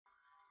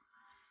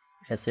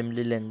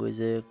Assembly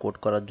ল্যাঙ্গুয়েজে code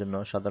করার জন্য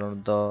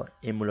সাধারণত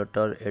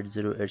এমুলেটর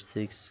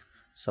 8086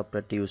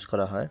 সফটওয়্যারটি ইউজ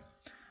করা হয়।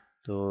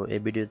 তো এই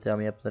ভিডিওতে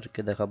আমি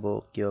আপনাদেরকে দেখাবো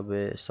কিভাবে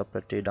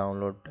সফটওয়্যারটি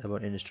ডাউনলোড এবং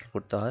ইনস্টল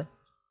করতে হয়।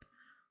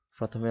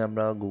 প্রথমে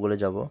আমরা গুগলে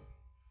যাব।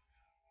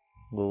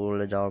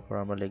 গুগলে যাওয়ার পর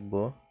আমরা লিখব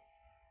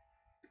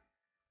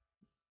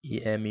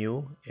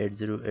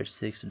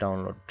EMU8086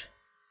 ডাউনলোড।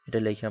 এটা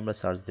লিখে আমরা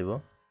সার্চ দেব।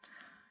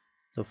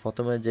 তো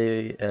প্রথমে যে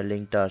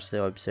লিঙ্কটা আসছে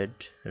ওয়েবসাইট,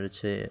 এটা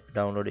হচ্ছে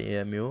ডাউনলোড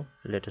EMU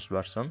লেটেস্ট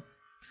ভার্সন।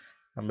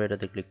 আমরা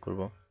এটাতে ক্লিক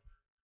করব।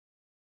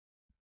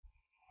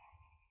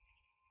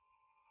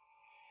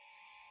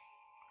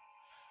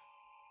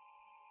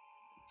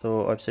 তো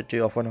ওয়েবসাইটটি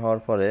ওপেন হওয়ার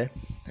পরে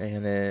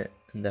এখানে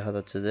দেখা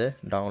যাচ্ছে যে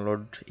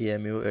download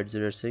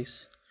EMU8086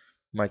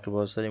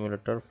 microprocessor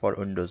emulator for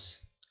Windows.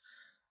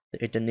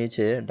 এটার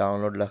নিচে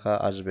ডাউনলোড লেখা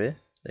আসবে।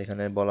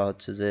 এখানে বলা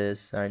হচ্ছে যে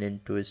sign in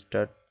to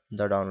start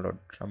the download.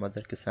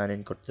 আমাদেরকে সাইন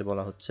ইন করতে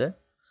বলা হচ্ছে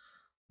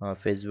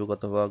ফেসবুক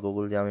অথবা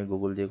গুগল দিয়ে। আমি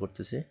গুগল দিয়ে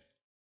করতেছি।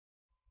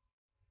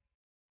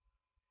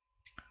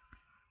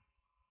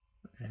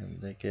 এখান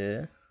থেকে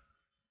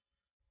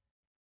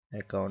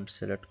অ্যাকাউন্ট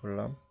সিলেক্ট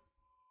করলাম,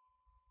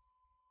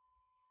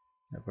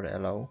 তারপরে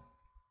অ্যালাউ।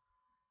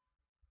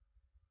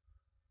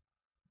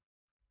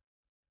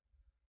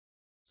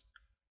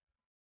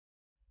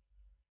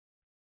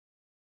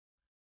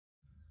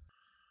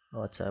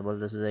 আচ্ছা,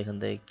 বলতেছে যে এখান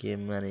থেকে কি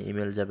মানে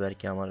ইমেল যাবে আর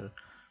কি আমার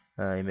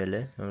ইমেলে।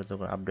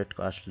 তখন আপডেট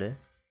আসলে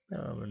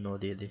আমরা নো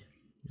দিয়ে দিই,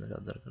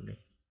 দরকার নেই।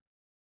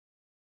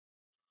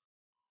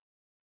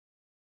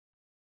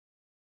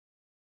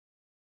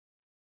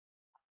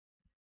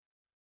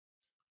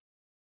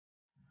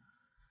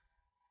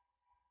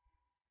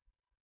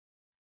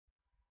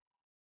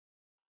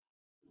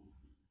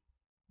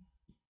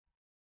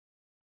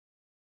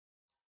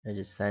 এই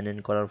যে সাইন ইন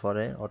করার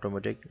পরে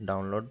অটোমেটিক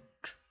ডাউনলোড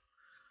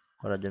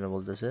করার জন্য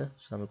বলতেছে।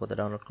 সো আমি কোথায়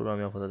ডাউনলোড করবো,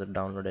 আমি আপাতত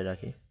ডাউনলোডে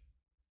রাখি।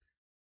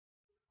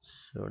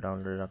 সো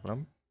ডাউনলোডে রাখলাম।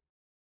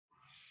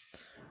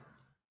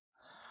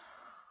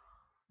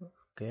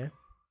 ওকে,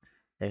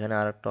 এখানে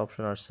আর একটা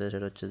অপশন আসছে,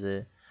 সেটা হচ্ছে যে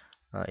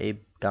এই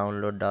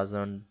ডাউনলোড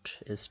ডাজন্ট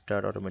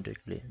স্টার্ট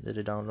অটোমেটিকলি।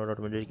 যদি ডাউনলোড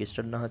অটোমেটিক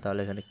স্টার্ট না হয় তাহলে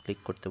এখানে ক্লিক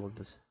করতে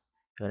বলতেছে।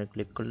 এখানে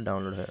ক্লিক করলে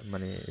ডাউনলোড হয়ে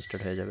মানে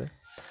স্টার্ট হয়ে যাবে।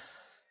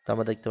 তো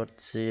আমরা দেখতে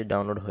পাচ্ছি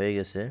ডাউনলোড হয়ে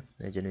গেছে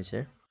এই যে নিচে।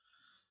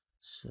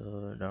 সো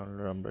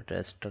ডাউনলোড আমরা এটা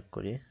স্টার্ট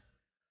করি।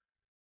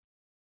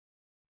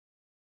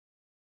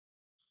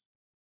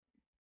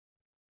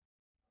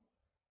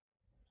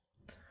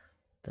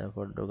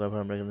 তারপর ঢোকার পর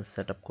আমরা এখানে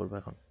সেট আপ করবো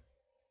এখন।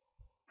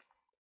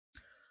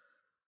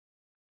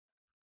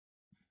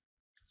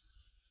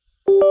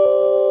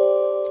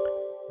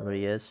 আবার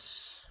ইয়েস।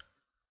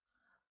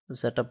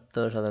 সেট আপ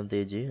তো সাধারণত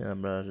ইজি,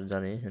 আমরা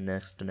জানি।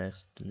 নেক্সট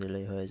নেক্সট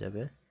দিলেই হয়ে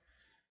যাবে।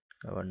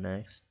 আবার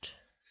নেক্সট,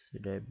 সি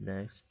ড্রাইভ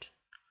নেক্সট।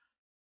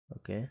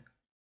 ওকে,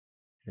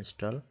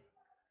 ইনস্টল।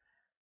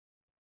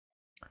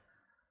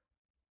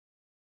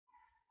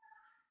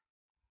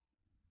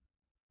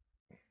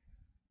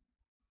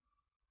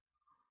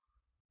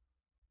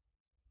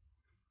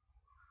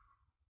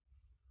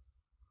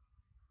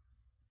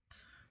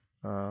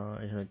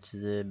 এখানে হচ্ছে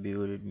যে ভিউ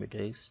রিডমি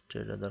টেক্সট,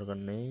 এটা দরকার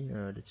নেই।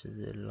 এটা হচ্ছে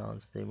যে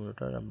লঞ্চ দ্য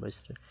ইমুলেটর। আমরা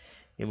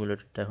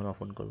ইমুলেটরটা এখন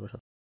ওপেন করবো।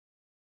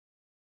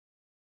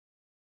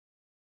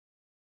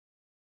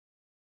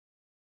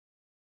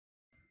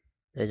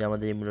 এই যে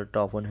আমাদের ইমুলেটরটা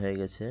ওপেন হয়ে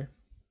গেছে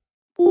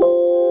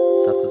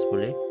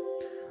সাকসেসফুলি।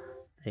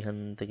 এখান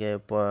থেকে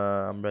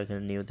আমরা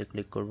এখানে নিউতে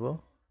ক্লিক করব।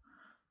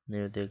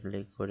 নিউতে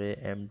ক্লিক করে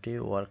এমটি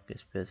ওয়ার্ক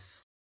স্পেস।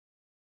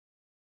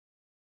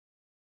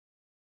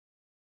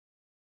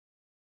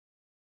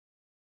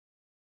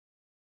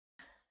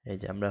 এই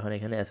যে আমরা এখন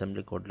এখানে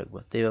অ্যাসেম্বলি কোড লিখবো।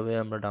 তো এইভাবে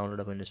আমরা ডাউনলোড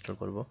এবং ইনস্টল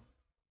করব।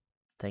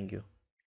 Thank you.